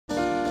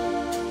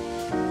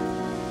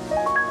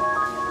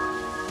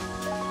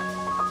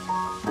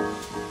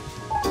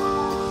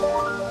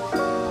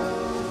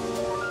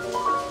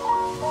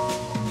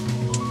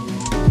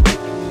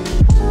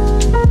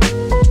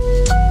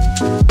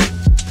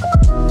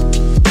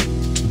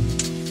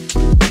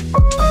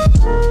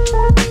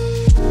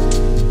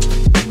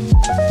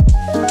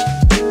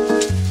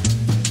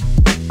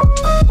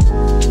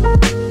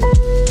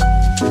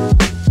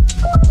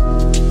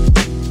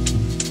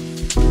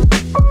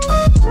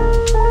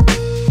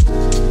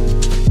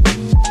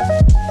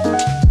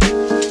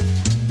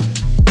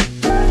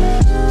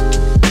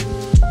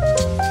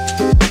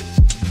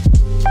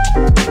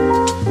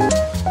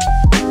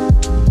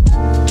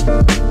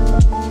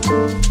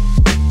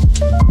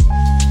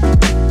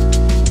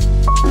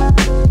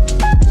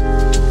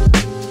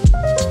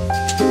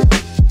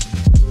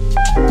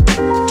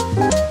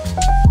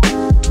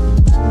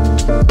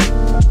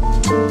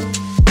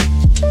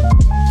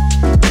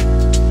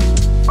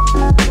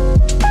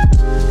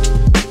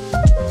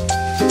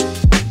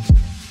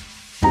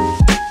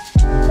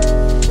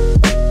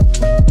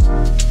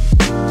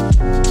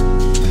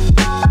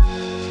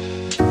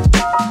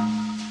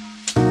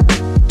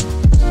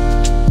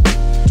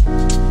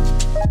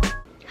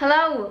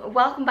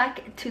welcome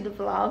back to the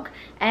vlog.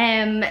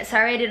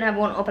 Sorry I didn't have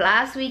one up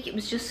last week. It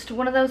was just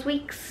one of those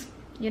weeks,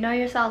 you know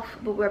yourself,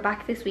 but we're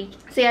back this week.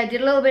 So yeah, I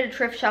did a little bit of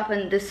thrift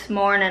shopping this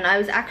morning. I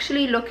was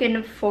actually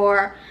looking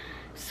for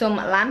some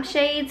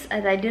lampshades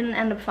and I didn't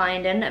end up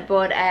finding,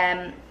 but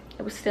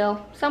it was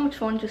still so much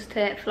fun just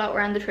to float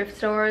around the thrift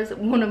stores.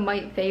 One of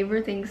my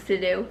favorite things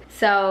to do.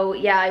 So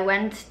yeah, I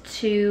went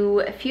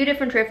to a few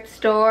different thrift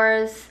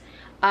stores.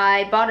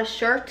 I bought a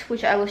shirt,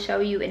 which I will show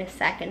you in a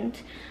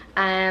second.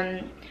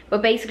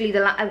 But basically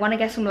I want to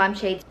get some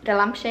lampshades. The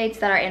lampshades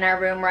that are in our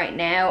room right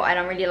now, I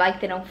don't really like.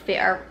 They don't fit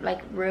our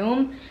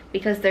room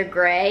because they're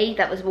grey.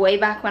 That was way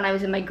back when I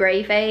was in my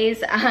grey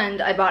phase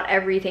and I bought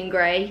everything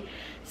grey.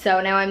 So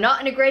now I'm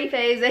not in a grey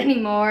phase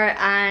anymore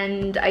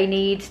and I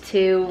need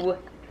to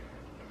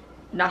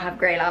not have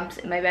grey lamps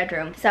in my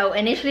bedroom. So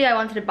initially I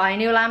wanted to buy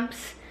new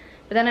lamps,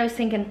 but then I was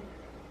thinking,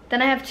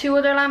 then I have two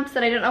other lamps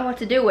that I don't know what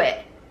to do with,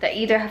 that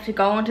either have to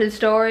go into the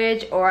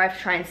storage or I have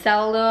to try and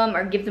sell them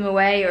or give them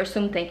away or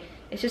something.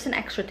 It's just an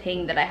extra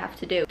thing that I have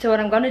to do. So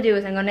what I'm going to do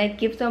is I'm going to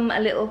give them a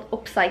little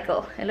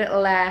upcycle, a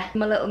little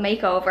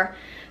makeover.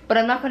 But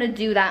I'm not going to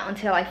do that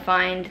until I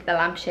find the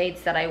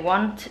lampshades that I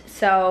want.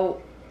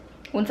 So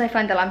once I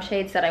find the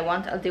lampshades that I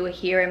want, I'll do it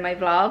here in my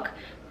vlog.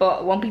 But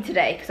it won't be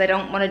today because I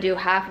don't want to do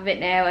half of it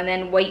now and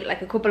then wait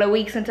like a couple of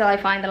weeks until I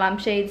find the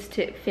lampshades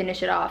to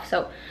finish it off.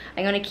 So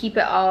I'm going to keep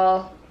it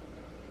all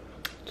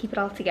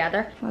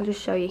together. I'll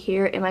just show you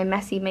here in my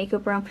messy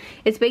makeup room.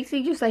 It's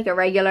basically just like a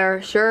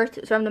regular shirt.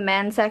 It's from the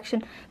men's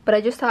section, but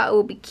I just thought it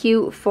would be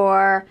cute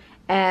for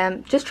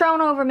just throwing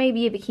over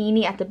maybe a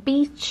bikini at the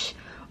beach,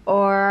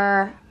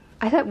 or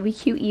I thought it would be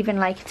cute even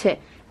like to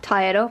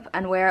tie it up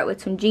and wear it with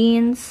some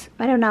jeans.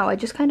 I don't know, I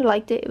just kind of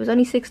liked it. It was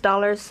only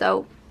 $6,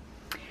 so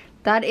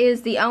that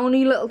is the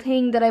only little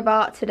thing that I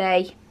bought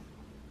today.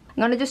 I'm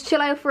gonna just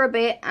chill out for a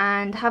bit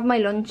and have my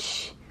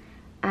lunch,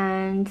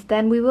 and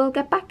then we will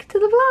get back to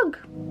the vlog.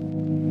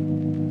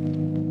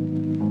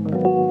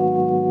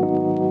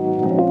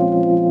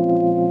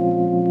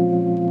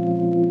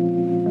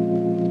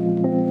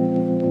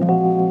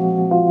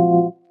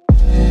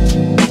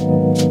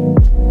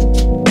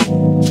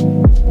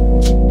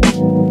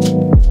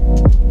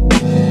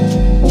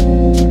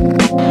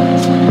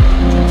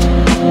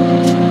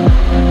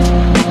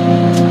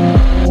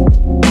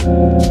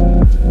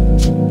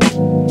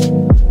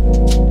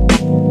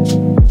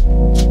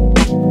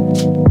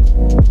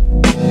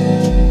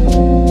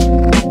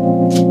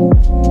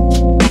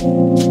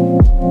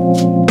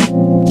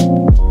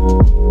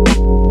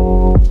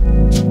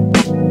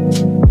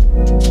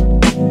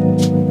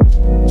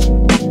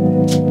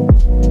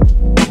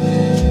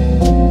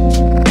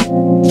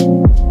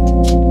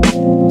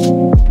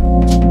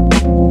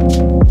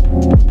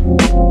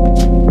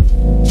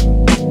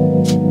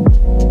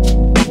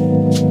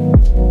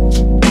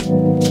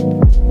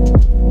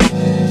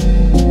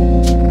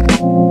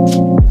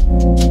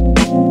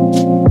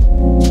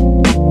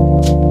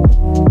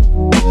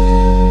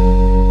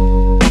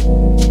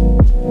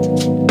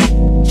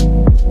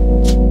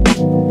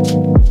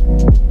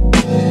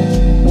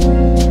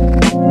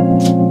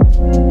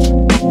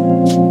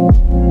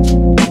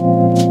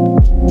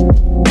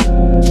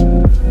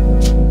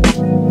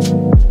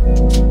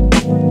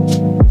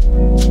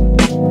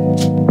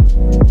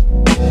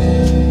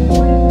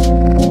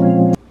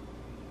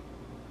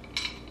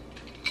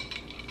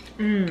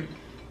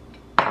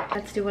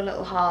 Let's do a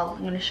little haul.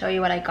 I'm going to show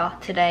you what I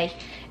got today.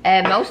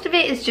 Most of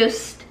it is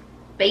just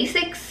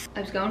basics.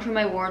 I was going through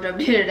my wardrobe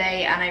the other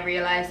day and I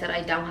realized that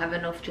I don't have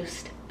enough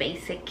just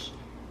basic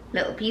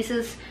little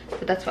pieces,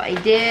 but that's what I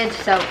did.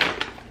 So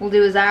we'll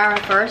do a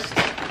Zara first.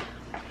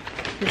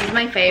 This is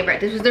my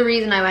favorite. This was the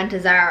reason I went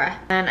to Zara,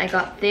 and I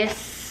got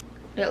this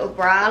little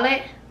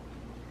bralette,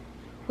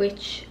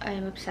 which I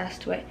am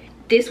obsessed with.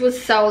 This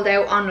was sold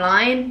out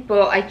online,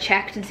 but I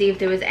checked and see if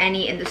there was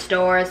any in the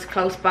stores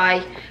close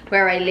by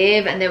where I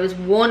live, and there was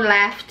one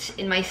left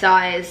in my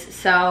size,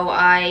 so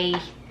I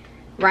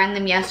rang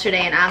them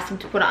yesterday and asked them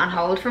to put it on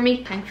hold for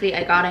me. Thankfully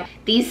I got it.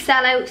 These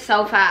sell out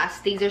so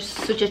fast. These are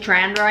such a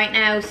trend right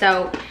now,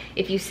 so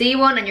if you see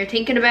one and you're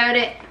thinking about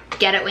it,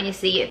 get it when you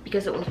see it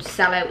because it will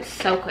sell out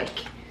so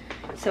quick.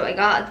 So I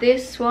got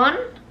this one,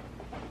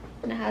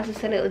 and it has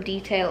just a little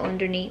detail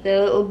underneath the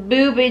little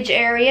boobage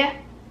area.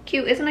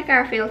 Cute, isn't it,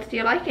 Garfield? Do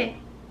you like it?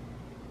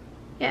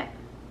 Yeah.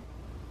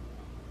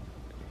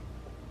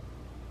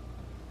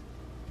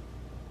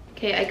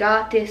 Okay, I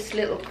got this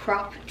little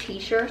crop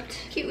t-shirt.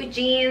 Cute with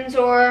jeans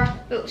or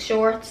little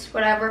shorts,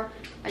 whatever.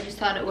 I just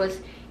thought it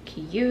was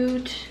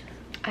cute.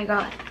 I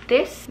got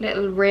this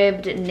little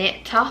ribbed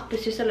knit top.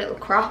 It's just a little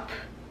crop.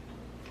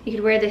 You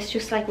could wear this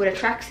just like with a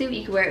tracksuit.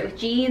 You could wear it with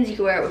jeans. You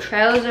could wear it with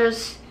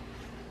trousers.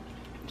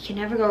 You can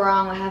never go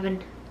wrong with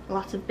having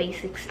lots of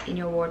basics in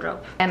your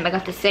wardrobe. I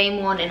got the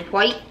same one in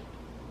white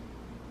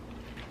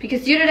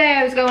because the other day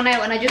I was going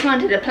out and I just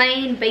wanted a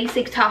plain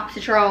basic top to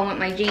throw on with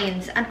my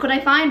jeans, and could I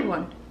find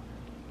one?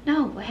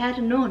 No, I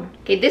had none.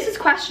 Okay, this is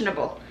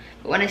questionable,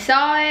 but when I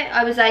saw it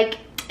I was like,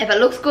 if it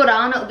looks good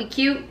on, it'll be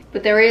cute.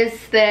 But there is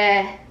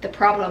the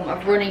problem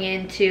of running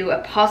into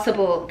a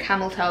possible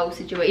camel toe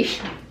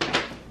situation.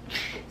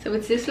 So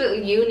it's this little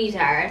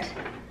unitard.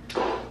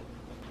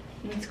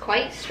 And it's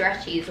quite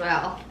stretchy as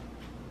well.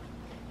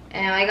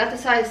 And I got the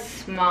size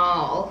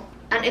small.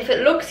 And if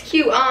it looks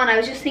cute on, I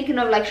was just thinking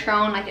of like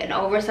throwing like an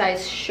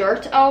oversized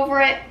shirt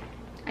over it.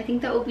 I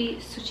think that would be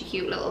such a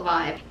cute little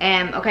vibe.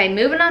 Okay,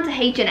 moving on to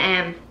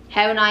H&M.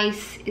 How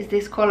nice is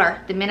this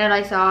color? The minute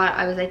I saw it,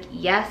 I was like,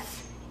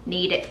 yes,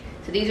 need it.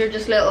 So these are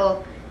just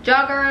little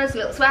joggers,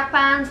 little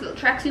sweatbands, little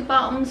tracksuit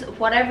bottoms,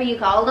 whatever you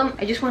call them.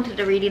 I just wanted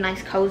a really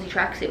nice cozy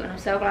tracksuit, and I'm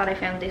so glad I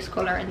found this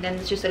color. And then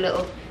it's just a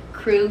little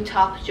crew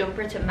top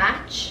jumper to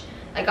match.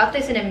 I got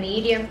this in a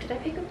medium. Did I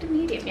pick up the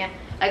medium? Yeah.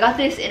 I got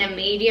this in a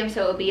medium,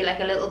 so it'll be like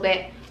a little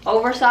bit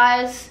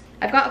oversized.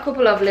 I've got a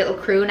couple of little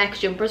crew neck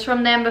jumpers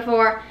from them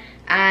before,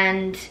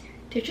 and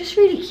they're just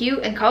really cute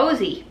and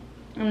cozy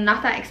and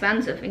not that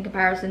expensive in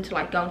comparison to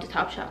like going to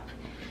Topshop.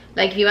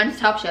 Like if you went to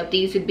Topshop,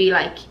 these would be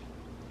like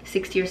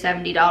 $60 or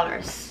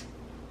 $70.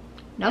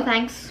 No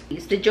thanks.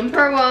 The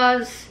jumper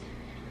was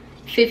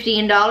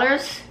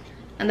 $15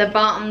 and the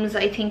bottoms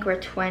I think were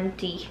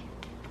 20.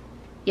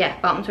 Yeah,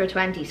 bottoms were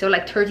 20, so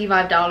like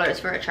 $35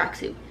 for a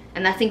tracksuit,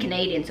 and that's in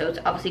Canadian, so it's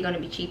obviously going to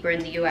be cheaper in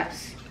the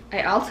US.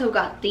 I also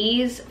got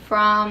these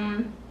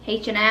from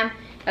H&M.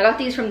 I got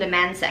these from the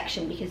men's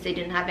section because they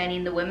didn't have any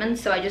in the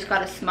women's, so I just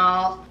got a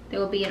small. They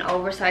will be an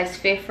oversized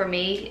fit for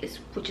me,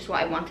 which is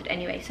what I wanted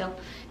anyway. So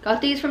got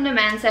these from the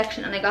men's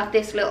section, and I got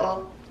this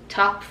little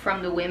top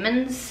from the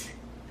women's.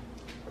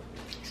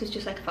 This was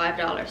just like $5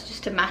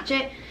 just to match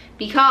it,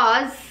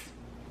 because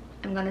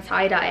I'm gonna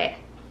tie-dye it.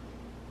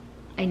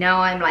 I know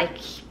I'm like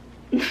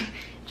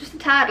just a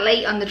tad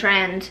late on the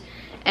trend,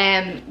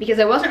 because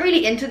I wasn't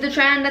really into the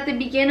trend at the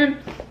beginning,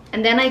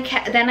 and then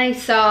I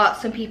saw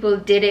some people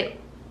did it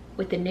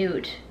with the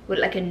nude, with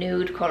like a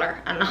nude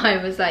color, and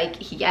I was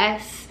like,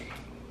 yes,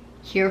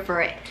 here for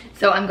it.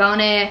 So I'm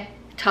gonna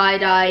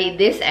tie-dye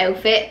this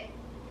outfit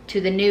to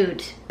the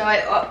nude. So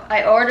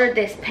I ordered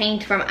this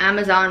paint from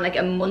Amazon like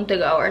a month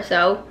ago or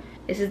so.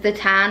 This is the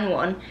tan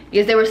one,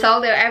 because they were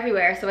sold out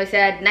everywhere, so I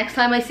said next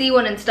time I see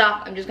one in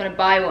stock, I'm just gonna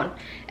buy one.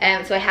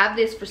 So I have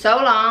this for so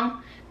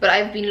long, but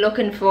I've been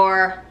looking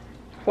for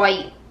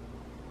white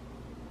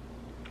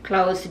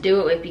clothes to do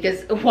it with,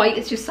 because white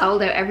is just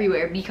sold out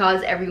everywhere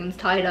because everyone's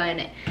tie-dyeing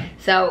it.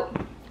 So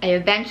I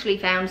eventually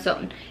found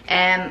something.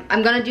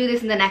 I'm gonna do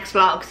this in the next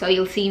vlog, so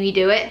you'll see me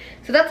do it.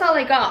 So that's all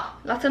I got.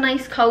 Lots of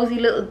nice cozy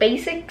little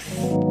basics.